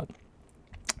or whatnot.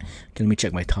 Okay, let me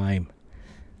check my time.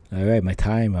 All right, my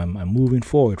time. I'm moving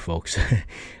forward, folks.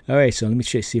 All right, so let me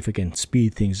see if I can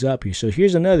speed things up here. So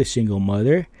here's another single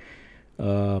mother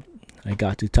I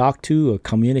got to talk to or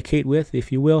communicate with,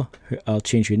 if you will. I'll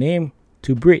change her name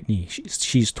to Brittany.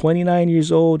 She's 29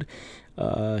 years old.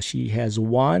 She has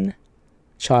one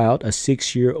child, a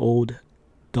 6-year-old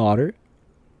daughter.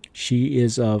 She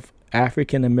is of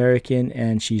African American,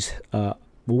 and she's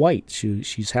white.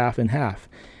 She's half and half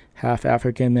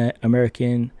African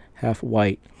American, half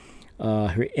white.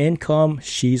 Her income,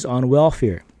 she's on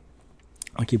welfare.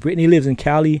 Okay, Brittany lives in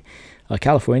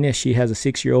California. She has a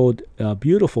 6-year-old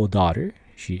beautiful daughter,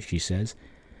 she says.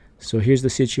 So here's the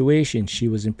situation. She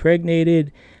was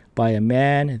impregnated by a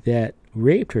man that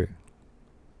raped her.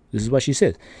 This is what she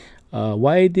says.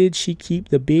 Why did she keep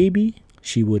the baby?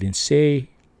 She wouldn't say,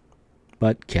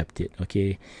 but kept it.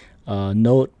 Okay.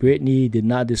 Note, Brittany did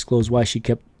not disclose why she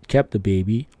kept the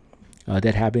baby.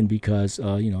 That happened because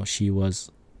she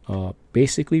was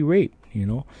basically raped.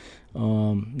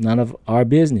 None of our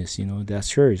business.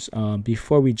 That's hers.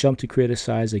 Before we jump to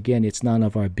criticize, again, it's none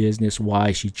of our business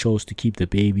why she chose to keep the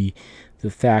baby.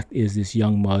 The fact is, this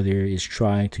young mother is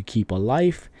trying to keep a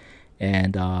life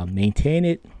and maintain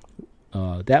it.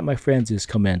 That, my friends, is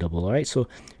commendable. All right. So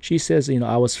she says,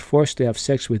 I was forced to have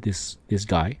sex with this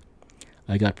guy.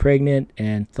 I got pregnant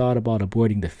and thought about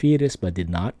aborting the fetus, but did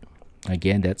not.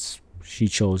 Again, she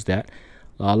chose that.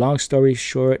 Long story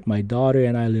short, my daughter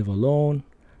and I live alone.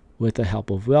 With the help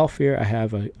of welfare, I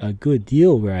have a good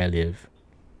deal where I live.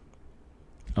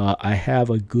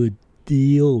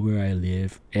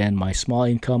 And my small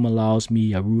income allows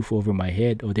me a roof over my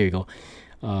head. Oh, there you go.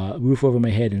 Roof over my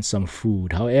head and some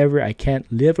food. However, I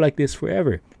can't live like this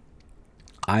forever.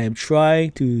 I am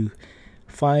trying to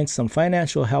find some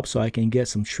financial help so I can get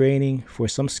some training for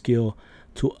some skill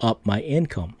to up my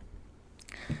income.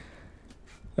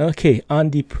 Okay, on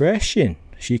depression,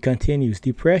 she continues.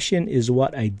 Depression is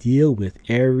what I deal with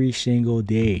every single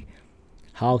day.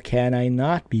 How can I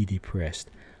not be depressed?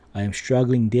 I am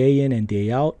struggling day in and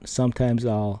day out. Sometimes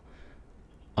I'll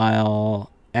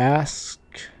ask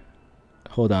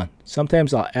for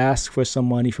some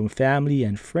money from family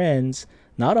and friends.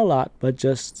 Not a lot, but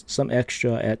just some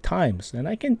extra at times. And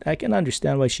I can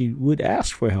understand why she would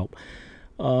ask for help.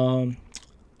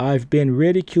 I've been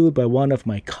ridiculed by one of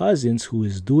my cousins who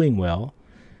is doing well,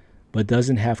 but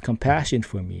doesn't have compassion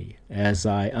for me, as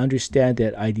I understand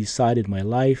that I decided my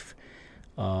life,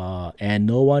 and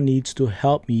no one needs to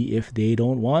help me if they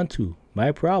don't want to.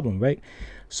 My problem, right?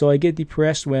 So I get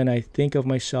depressed when I think of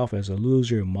myself as a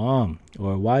loser mom,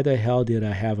 or why the hell did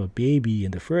I have a baby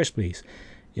in the first place?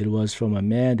 It was from a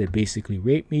man that basically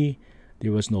raped me.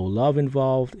 There was no love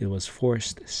involved. It was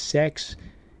forced sex,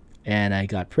 and I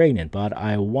got pregnant. But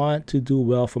I want to do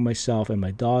well for myself and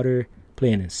my daughter,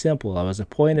 plain and simple. I was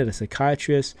appointed a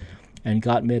psychiatrist and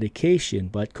got medication,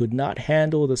 but could not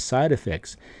handle the side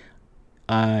effects.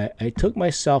 I took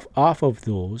myself off of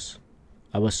those.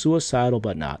 I was suicidal,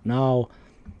 but not now.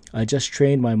 I just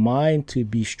trained my mind to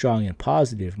be strong and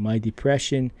positive. My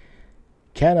depression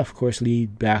can, of course,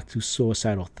 lead back to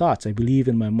suicidal thoughts. I believe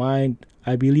in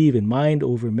mind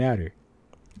over matter.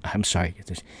 I'm sorry.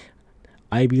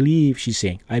 She's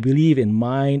saying, I believe in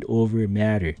mind over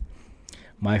matter.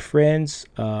 A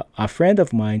friend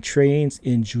of mine trains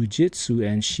in jujitsu,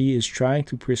 and she is trying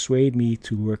to persuade me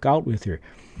to work out with her.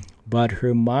 But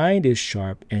her mind is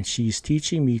sharp, and she's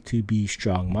teaching me to be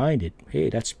strong-minded. Hey,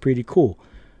 that's pretty cool.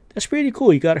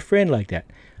 You got a friend like that.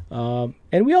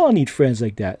 And we all need friends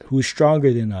like that who are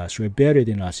stronger than us or better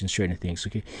than us in certain things.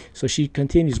 Okay, so she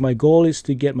continues. My goal is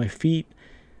to get my feet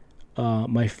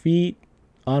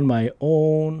on my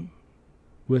own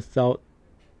without.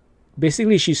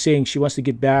 Basically, she's saying she wants to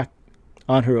get back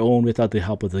on her own without the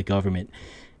help of the government,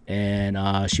 and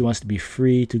she wants to be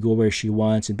free to go where she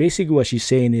wants. And basically, what she's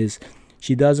saying is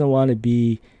she doesn't want to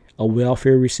be a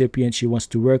welfare recipient. She wants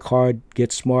to work hard,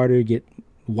 get smarter, get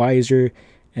wiser,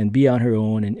 and be on her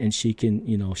own. And she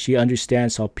can, she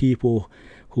understands how people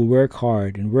who work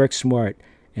hard and work smart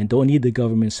and don't need the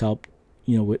government's help,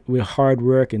 with hard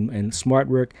work and smart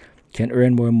work, can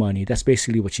earn more money. That's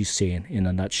basically what she's saying in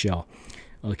a nutshell.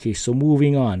 Okay, so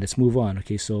moving on. Let's move on.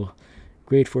 Okay, so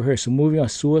great for her. So moving on,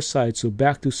 suicide. So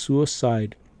back to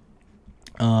suicide.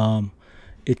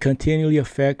 It continually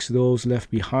affects those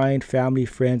left behind, family,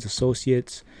 friends,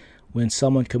 associates. When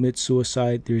someone commits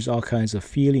suicide, there's all kinds of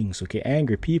feelings. Okay,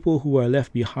 anger. People who are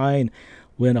left behind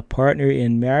when a partner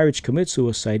in marriage commits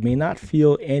suicide may not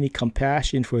feel any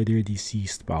compassion for their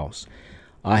deceased spouse.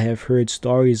 I have heard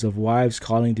stories of wives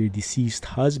calling their deceased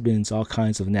husbands all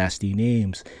kinds of nasty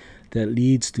names that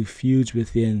leads to feuds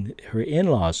within her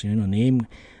in-laws.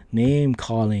 Name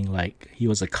calling, like he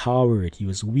was a coward, he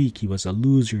was weak, he was a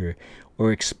loser,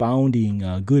 or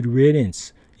expounding good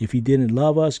riddance. If he didn't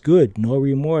love us, good, no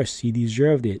remorse, he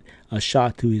deserved it, a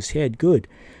shot to his head, good.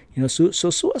 So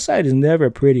suicide is never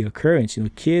a pretty occurrence.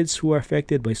 Kids who are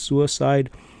affected by suicide,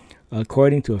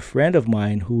 according to a friend of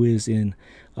mine who is in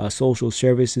social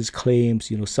services,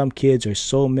 claims some kids are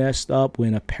so messed up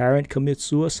when a parent commits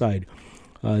suicide.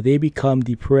 They become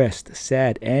depressed,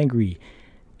 sad, angry,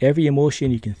 every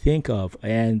emotion you can think of,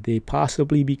 and they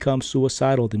possibly become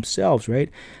suicidal themselves,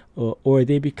 right? Or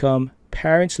they become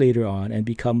parents later on and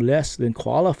become less than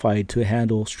qualified to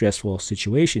handle stressful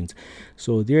situations.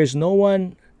 So there's no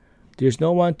one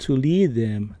to lead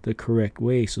them the correct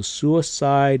way. So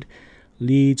suicide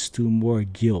leads to more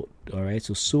guilt. All right.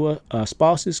 So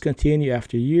spouses continue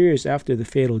after years after the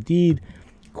fatal deed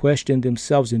question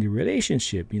themselves in the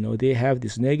relationship. They have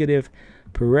this negative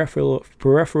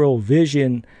peripheral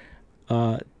vision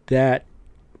that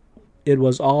it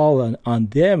was all on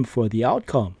them for the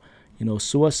outcome.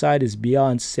 Suicide is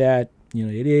beyond sad.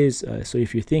 It is. So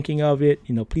if you're thinking of it,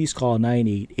 please call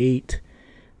 988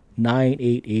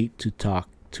 to talk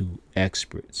to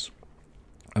experts.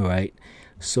 All right.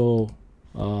 So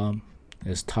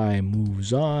as time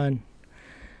moves on,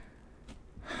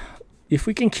 if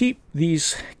we can keep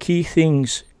these key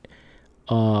things,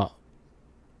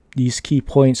 these key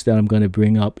points that I'm going to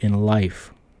bring up in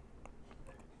life,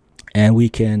 and we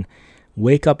can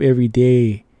wake up every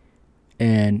day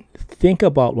and think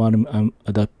about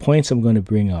the points I'm going to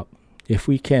bring up, if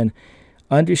we can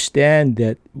understand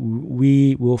that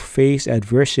we will face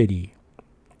adversity,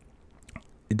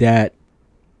 that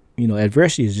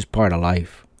adversity is just part of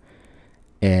life.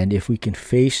 And if we can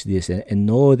face this and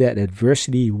know that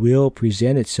adversity will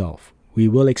present itself, we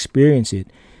will experience it,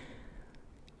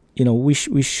 we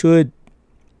should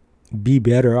be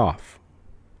better off.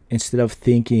 Instead of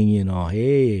thinking,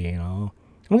 hey, I'm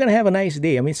going to have a nice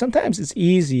day. I mean, sometimes it's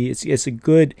easy. It's a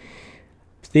good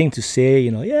thing to say,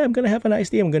 yeah, I'm going to have a nice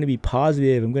day. I'm going to be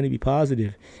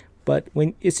positive. But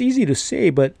when it's easy to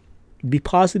say, but be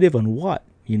positive on what?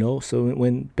 So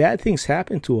when bad things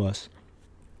happen to us,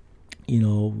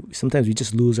 sometimes we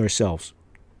just lose ourselves.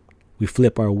 We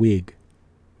flip our wig.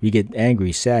 We get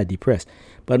angry, sad, depressed.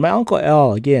 But my Uncle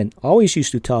Al, again, always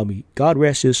used to tell me, God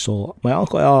rest his soul. My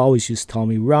Uncle Al always used to tell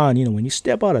me, Ron, when you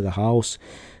step out of the house,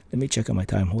 let me check on my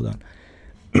time, hold on.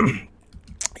 He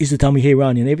used to tell me, hey,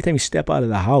 Ron, every time you step out of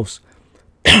the house,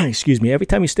 every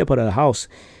time you step out of the house,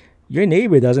 your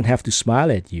neighbor doesn't have to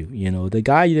smile at you. The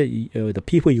guy, the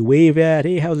people you wave at,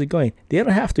 hey, how's it going? They don't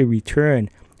have to return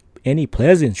any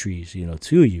pleasantries,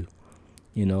 to you.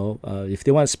 If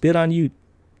they want to spit on you,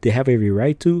 they have every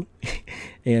right to.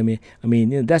 I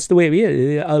mean, that's the way it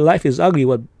is. Life is ugly.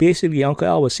 What basically Uncle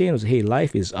Al was saying was, hey,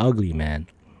 life is ugly, man.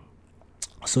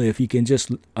 So if you can just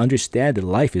understand that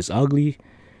life is ugly,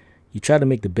 you try to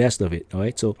make the best of it. All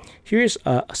right. So here's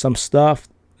some stuff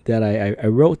that I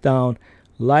wrote down.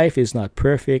 Life is not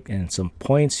perfect, and some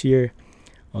points here.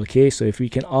 Okay, so if we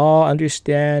can all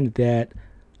understand that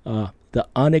the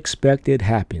unexpected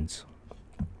happens.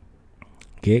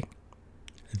 Okay,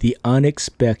 the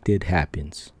unexpected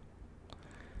happens.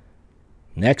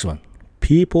 Next one.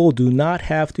 People do not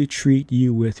have to treat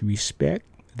you with respect.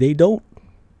 They don't.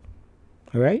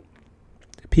 All right?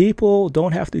 People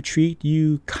don't have to treat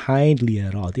you kindly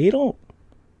at all. They don't.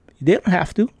 They don't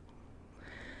have to.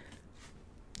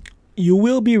 You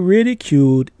will be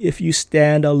ridiculed if you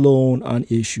stand alone on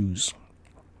issues.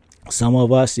 Some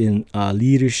of us in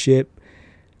leadership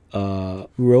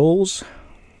roles,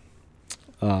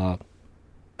 or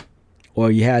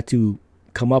you had to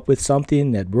come up with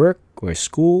something at work or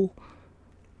school,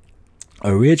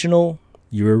 original,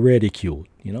 you were ridiculed.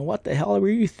 You know, what the hell were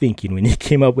you thinking when you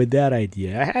came up with that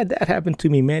idea? I had that happen to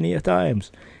me many a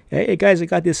times. Hey guys, I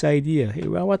got this idea. Hey,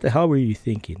 well, what the hell were you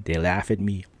thinking? They laugh at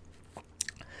me.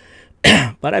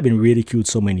 But I've been ridiculed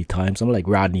so many times. I'm like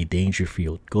Rodney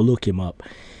Dangerfield. Go look him up.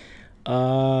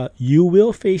 You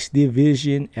will face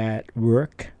division at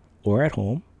work or at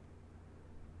home.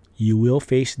 You will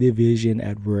face division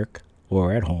at work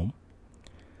or at home.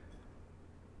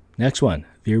 Next one.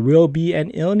 There will be an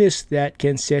illness that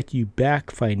can set you back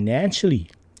financially.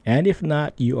 And if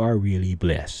not, you are really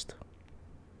blessed.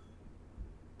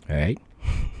 All right?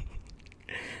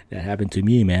 That happened to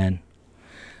me, man.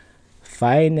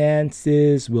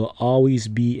 Finances will always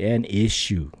be an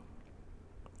issue.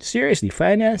 Seriously,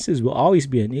 finances will always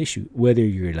be an issue. Whether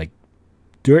you're like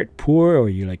dirt poor or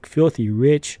you're like filthy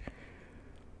rich.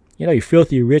 You know, you're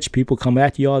filthy rich, people come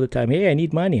at you all the time. Hey, I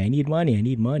need money,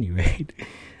 right?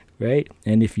 Right?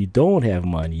 And if you don't have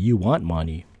money, you want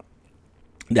money.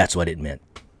 That's what it meant.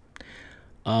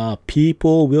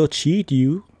 People will cheat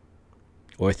you,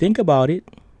 or think about it.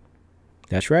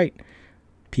 That's right.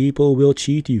 People will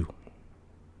cheat you.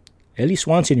 At least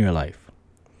once in your life.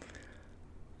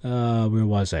 Where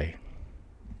was I?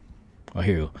 Oh,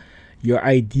 here we go. Your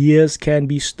ideas can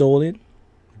be stolen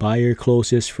by your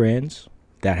closest friends.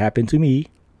 That happened to me.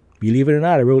 Believe it or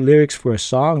not, I wrote lyrics for a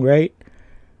song, right?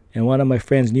 And one of my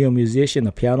friends knew a musician,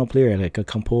 a piano player, like a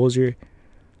composer.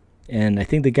 And I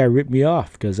think the guy ripped me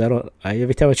off because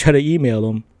every time I try to email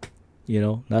him, you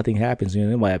know, nothing happens. You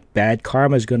know, my bad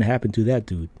karma is going to happen to that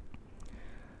dude.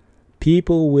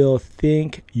 People will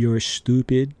think you're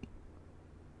stupid.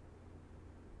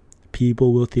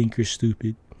 People will think you're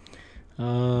stupid.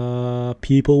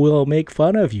 People will make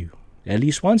fun of you at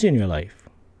least once in your life.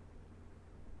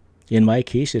 In my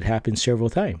case, it happened several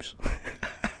times.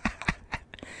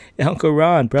 Uncle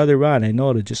Ron, Brother Ron, I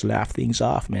know, to just laugh things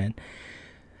off, man.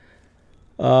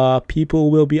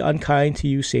 People will be unkind to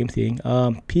you, same thing.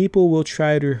 People will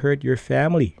try to hurt your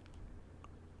family.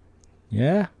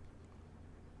 Yeah.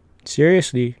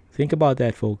 Seriously, think about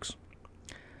that, folks.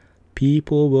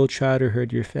 People will try to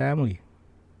hurt your family.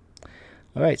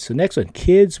 All right, so next one.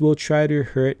 Kids will try to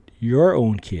hurt your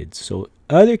own kids. So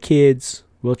other kids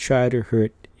will try to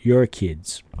hurt your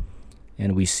kids.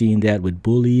 And we've seen that with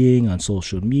bullying on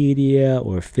social media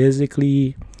or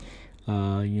physically,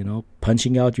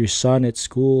 punching out your son at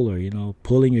school or,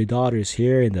 pulling your daughter's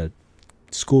hair in the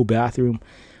school bathroom.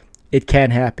 It can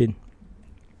happen.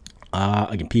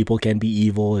 Again, people can be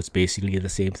evil. It's basically the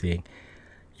same thing.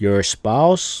 Your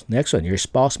spouse, next one, your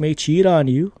spouse may cheat on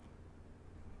you.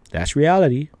 That's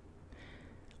reality.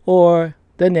 Or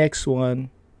the next one,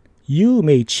 you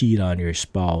may cheat on your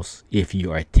spouse if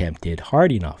you are tempted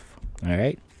hard enough. All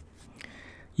right?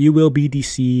 You will be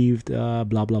deceived, blah,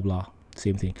 blah, blah.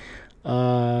 Same thing.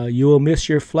 You will miss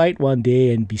your flight one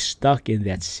day and be stuck in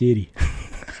that city.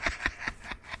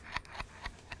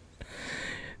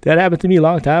 That happened to me a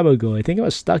long time ago. I think I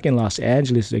was stuck in Los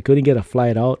Angeles. I couldn't get a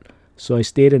flight out. So I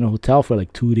stayed in a hotel for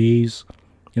like 2 days,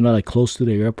 like close to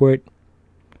the airport.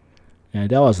 And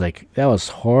that was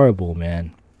horrible,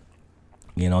 man.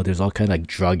 There's all kinds of like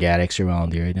drug addicts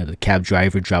around there. The cab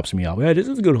driver drops me off. Yeah, this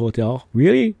is a good hotel.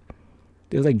 Really?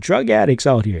 There's like drug addicts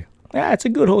out here. Yeah, it's a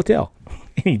good hotel.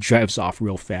 And he drives off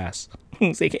real fast.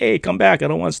 He's like, hey, come back. I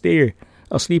don't want to stay here.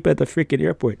 I'll sleep at the freaking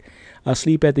airport. I'll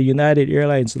sleep at the United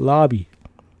Airlines lobby.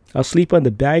 I'll sleep on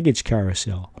the baggage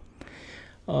carousel.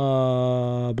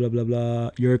 Blah, blah,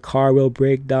 blah. Your car will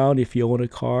break down if you own a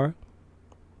car.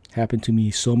 Happened to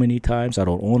me so many times. I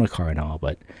don't own a car now,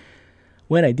 but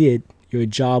when I did, your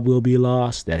job will be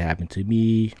lost. That happened to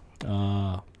me.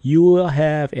 You will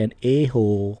have an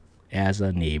a-hole as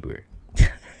a neighbor.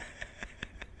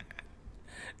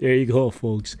 There you go,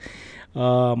 folks.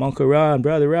 Uncle Ron,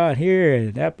 Brother Ron here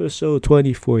in episode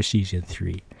 24, season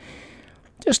 3.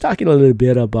 Just talking a little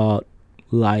bit about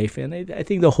life. And I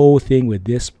think the whole thing with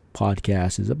this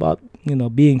podcast is about,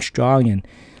 being strong and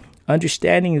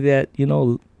understanding that,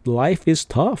 life is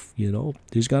tough.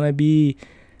 There's gonna be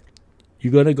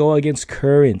you're gonna go against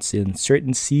currents in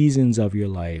certain seasons of your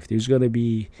life. There's gonna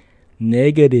be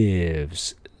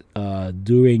negatives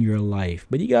during your life,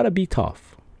 but you gotta be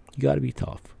tough.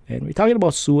 And we're talking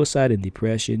about suicide and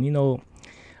depression.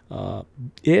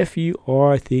 If you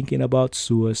are thinking about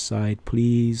suicide,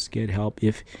 please get help.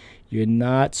 If you're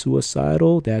not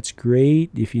suicidal, that's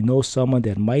great. If you know someone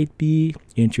that might be,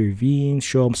 intervene,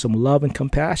 show them some love and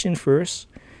compassion first.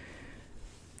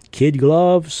 Kid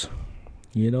gloves,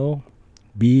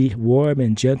 be warm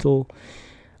and gentle.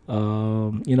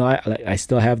 I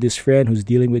still have this friend who's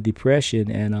dealing with depression,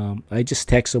 and I just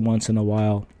text him once in a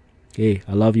while. Hey,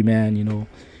 I love you, man.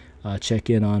 Check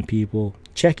in on people.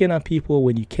 Check in on people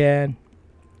when you can.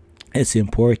 It's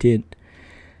important.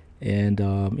 And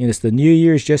it's the new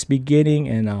year's just beginning,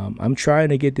 and I'm trying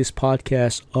to get this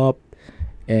podcast up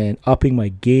and upping my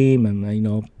game.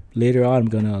 And later on I'm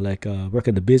gonna work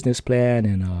on the business plan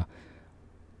and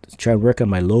try to work on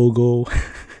my logo.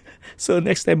 So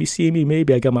next time you see me,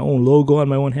 maybe I got my own logo on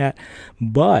my own hat.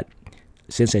 But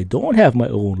since I don't have my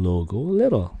own logo,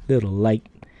 little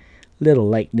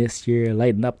lightness here,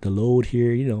 lighten up the load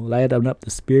here, lighten up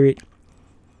the spirit.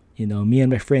 Me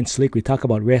and my friend Slick, we talk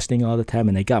about wrestling all the time,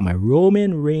 and I got my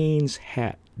Roman Reigns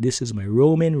hat. This is my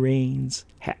Roman Reigns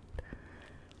hat.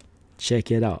 Check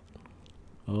it out.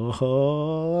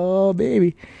 Oh,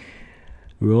 baby.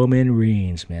 Roman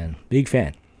Reigns, man. Big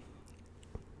fan.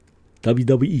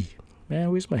 WWE.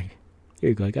 Man, where's my... Here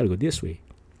you go. I got to go this way.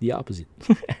 The opposite.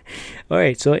 All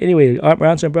right. So anyway,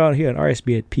 Ronson Brown here on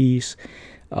RSB at Peace.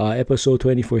 Episode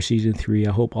 24, Season 3.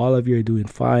 I hope all of you are doing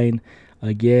fine.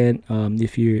 Again,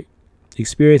 if you're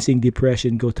experiencing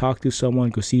depression, go talk to someone,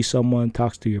 go see someone,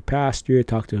 talk to your pastor,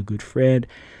 talk to a good friend.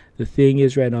 The thing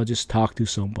is right now, just talk to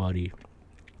somebody.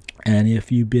 And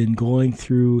if you've been going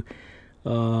through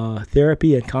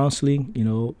therapy and counseling,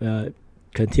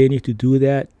 continue to do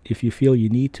that if you feel you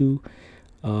need to.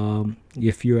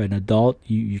 If you're an adult,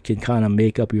 you can kind of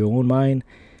make up your own mind.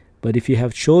 But if you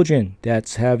have children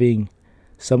that's having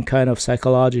some kind of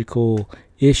psychological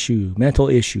issue, mental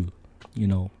issue,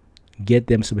 get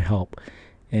them some help.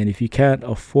 And if you can't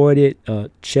afford it,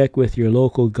 check with your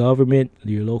local government,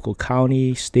 your local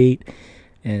county, state,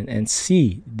 and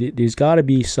see. There's got to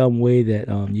be some way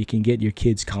that you can get your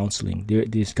kids counseling.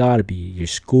 There's got to be your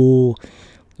school,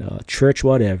 church,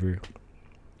 whatever.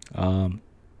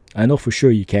 I know for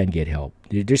sure you can get help.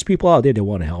 There's people out there that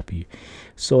want to help you.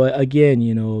 So again,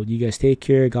 you guys take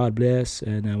care. God bless.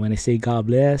 And when I say God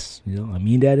bless, I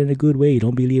mean that in a good way. You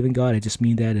don't believe in God. I just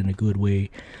mean that in a good way.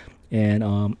 And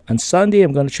on Sunday,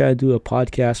 I'm going to try to do a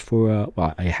podcast for,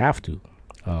 I have to,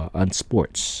 on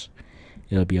sports.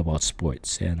 It'll be about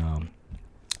sports. And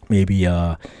maybe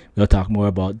we'll talk more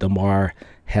about Damar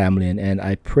Hamlin. And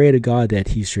I pray to God that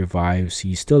he survives.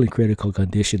 He's still in critical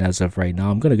condition as of right now.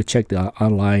 I'm going to go check the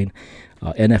online,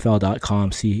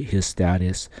 NFL.com, see his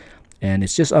status. And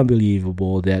it's just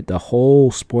unbelievable that the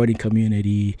whole sporting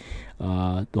community,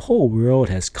 the whole world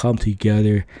has come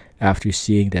together after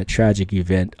seeing that tragic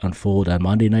event unfold on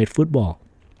Monday Night Football.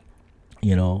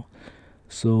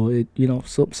 So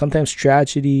sometimes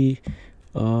tragedy,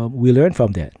 we learn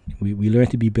from that. We learn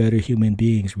to be better human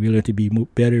beings. We learn to be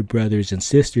better brothers and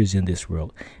sisters in this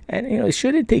world. And it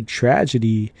shouldn't take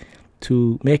tragedy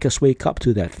to make us wake up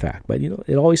to that fact. But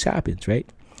it always happens, right?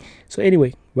 So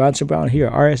anyway, Ronson Brown here,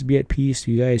 RSB at Peace.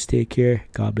 You guys take care.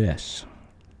 God bless.